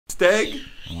Steg?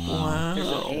 Wow. There's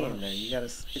an A in there. You gotta.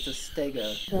 It's a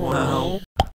Stegawow. Wow.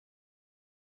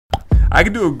 I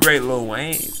could do a great Lil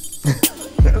Wayne.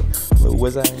 Lil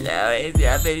Wizard. No, it's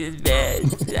your biggest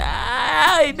bitch.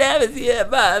 I ain't never seen a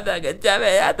motherfucker jump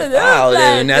in. Oh,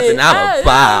 there's nothing I'm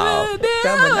about.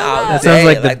 That sounds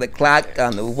like the clock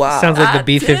on the wall. Sounds like the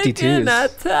B-52s.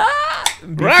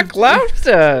 Rock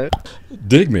Lobster.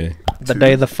 Dig me. The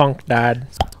day the funk died.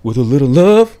 With a little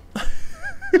love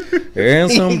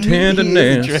and some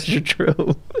tenderness. Treasure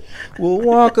trove. We'll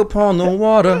walk upon the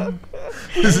water,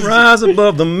 rise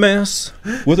above the mess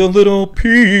with a little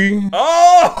pee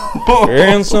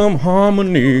and some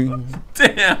harmony.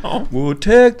 Damn. We'll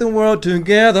take the world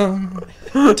together,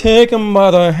 take 'em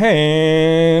by the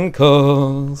hand,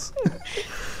 cause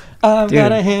I've Dude,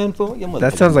 got a handful.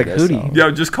 That sounds like Hootie.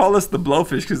 Yo, just call us the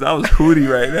Blowfish, because that was Hootie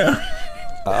right now.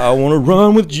 I wanna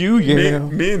run with you, yeah.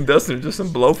 Me and Dustin are just some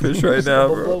Blowfish right now,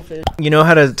 bro. You know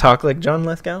how to talk like John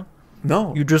Lithgow?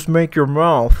 No. You just make your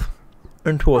mouth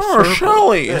into a circle.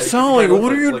 Sally,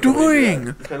 what are you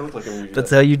doing?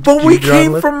 That's how you. But we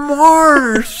came from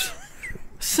Mars.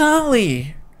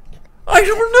 Sally. I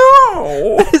don't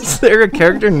know. Is there a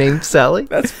character named Sally?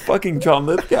 That's fucking John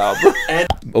Lithgow, bro.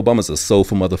 Obama's a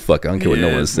soulful motherfucker. I don't care what no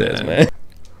one Yes, says, man.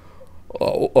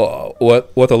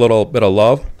 With a little bit of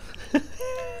love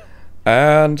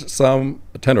and some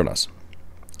tenderness.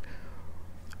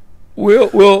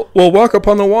 We'll walk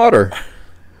upon the water.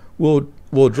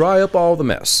 We'll dry up all the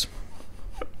mess.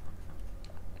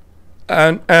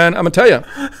 And I'm gonna tell you,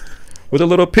 with a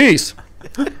little peace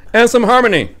and some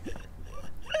harmony,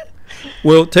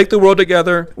 we'll take the world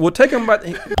together. We'll take them by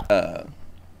the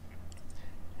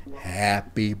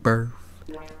happy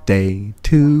birthday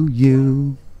to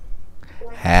you.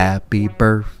 Happy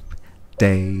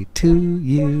birthday to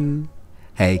you.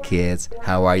 Hey kids,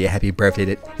 how are you? Happy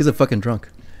birthday. He's a fucking drunk.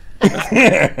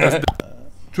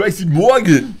 Tracy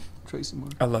Morgan. Tracy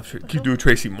Morgan. I love Tracy. You do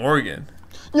Tracy Morgan.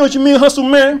 You know what you mean, hustle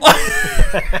man?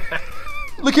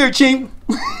 Look here, Ching.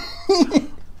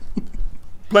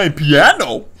 Playing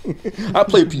piano. I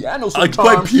play piano I sometimes.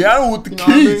 play piano with the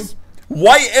keys.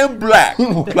 White and black.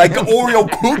 Like an Oreo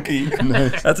cookie.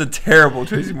 Nice. That's a terrible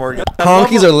Tracy Morgan.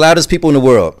 Honkeys are the loudest people in the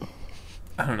world.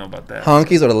 I don't know about that.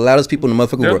 Honkeys are the loudest people in the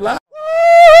motherfucking They're world. loud.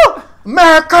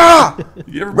 America!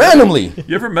 You ever Randomly.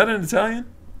 You ever met an Italian?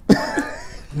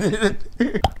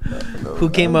 Who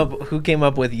came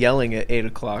up with yelling at 8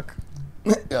 o'clock?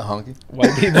 Yeah, honky.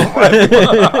 White people.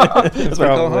 That's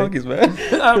what I call honkies, man.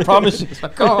 I promise you. That's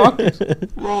what I call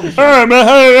honkies. Hey,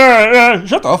 man. Hey,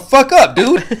 shut the fuck up,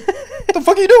 dude. What the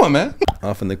fuck are you doing, man?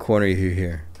 Off in the corner, you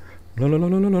hear. That's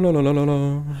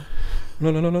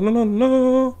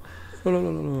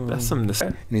something to say.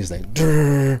 And he's like,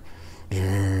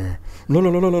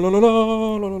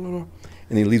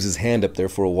 and he leaves his hand up there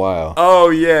for a while. Oh,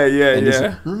 yeah, yeah, And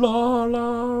yeah.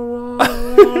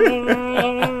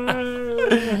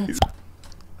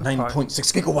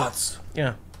 9.6 gigawatts.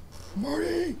 Yeah.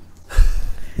 Marty.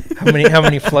 How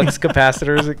many flux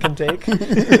capacitors it can take?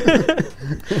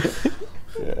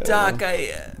 Doc,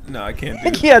 no, I can't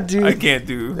do. Yeah, dude. I can't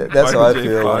do. That's how I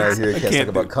feel when I Fox. hear cats talk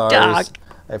about cars. Doc.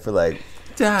 I feel like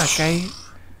Doc,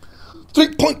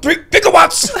 3.3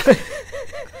 gigawatts.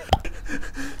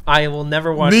 I will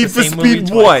never watch Need the for same movie Speed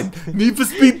twice. 1, Need for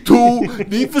Speed 2,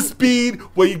 Need for Speed,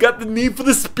 well, you got the Need for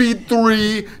the Speed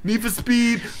 3, Need for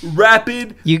Speed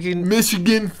Rapid, You can.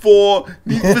 Michigan 4,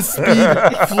 Need for Speed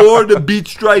Florida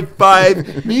Beach Drive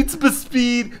 5, Need for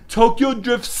Speed Tokyo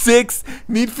Drift 6,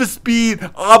 Need for Speed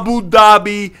Abu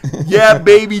Dhabi, yeah,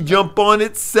 baby, jump on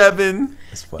it 7.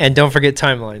 That's fun. And don't forget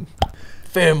Timeline.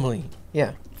 Family.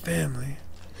 Yeah. Family.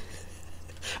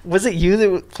 Was it you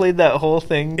that played that whole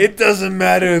thing? It doesn't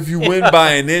matter if you win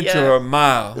by an inch Yeah. or a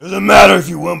mile. Doesn't matter if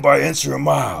you win by an inch or a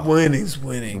mile. Winning's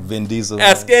winning. Vin Diesel.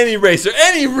 Ask any racer,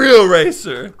 any real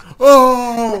racer.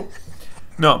 Oh.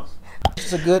 No.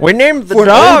 It's a good. We named the for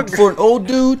dog. for an old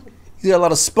dude, he's got a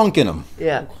lot of spunk in him.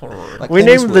 Yeah. Like We Clint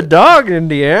named the Eastwood. dog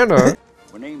Indiana.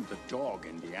 We named the dog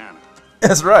Indiana.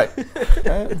 That's right.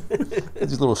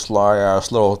 These little sly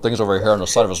ass little things over here on the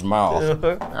side of his mouth.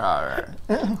 All right.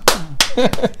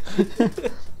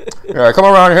 Yeah, come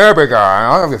around here, big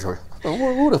guy.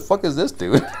 Who the fuck is this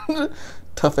dude?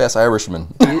 Tough ass Irishman.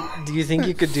 Do you think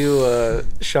you could do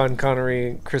Sean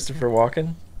Connery, Christopher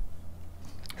Walken?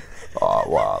 Oh,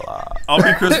 voila. I'll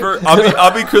be Christopher.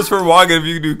 I'll be Christopher Walken if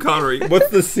you do Connery. What's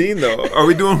the scene though? Are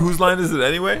we doing whose line is it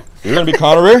anyway? You're gonna be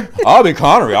Connery? I'll be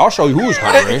Connery. I'll show you who's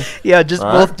Connery. Yeah, just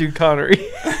All both right. do Connery.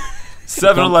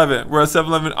 7-Eleven. We're at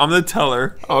 7-Eleven. I'm the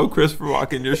teller. Oh, Christopher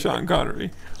Walken. You're Sean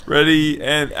Connery. Ready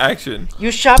and action.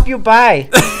 You shop, you buy.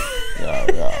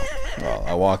 Yeah.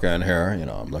 I walk in here, you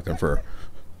know, I'm looking for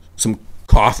some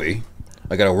coffee.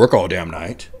 I gotta work all damn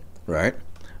night, right?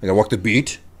 I gotta walk the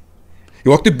beat.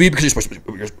 You walk the beat because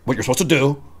what you're supposed to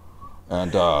do,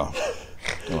 and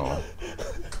you know,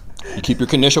 you keep your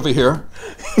knish over here,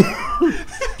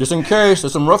 just in case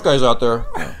there's some rough guys out there.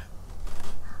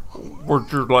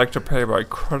 Would you like to pay by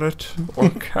credit or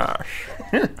cash?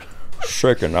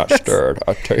 Shaken, not stirred.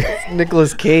 I tell you.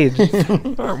 Nicolas Cage.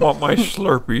 I want my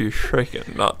Slurpee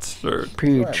shaken, not stirred.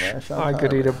 Peach. I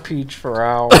could eat a peach for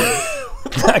hours.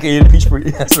 I can eat a peach for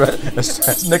you. That's right.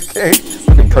 That's Nick Cage.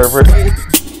 Fucking pervert.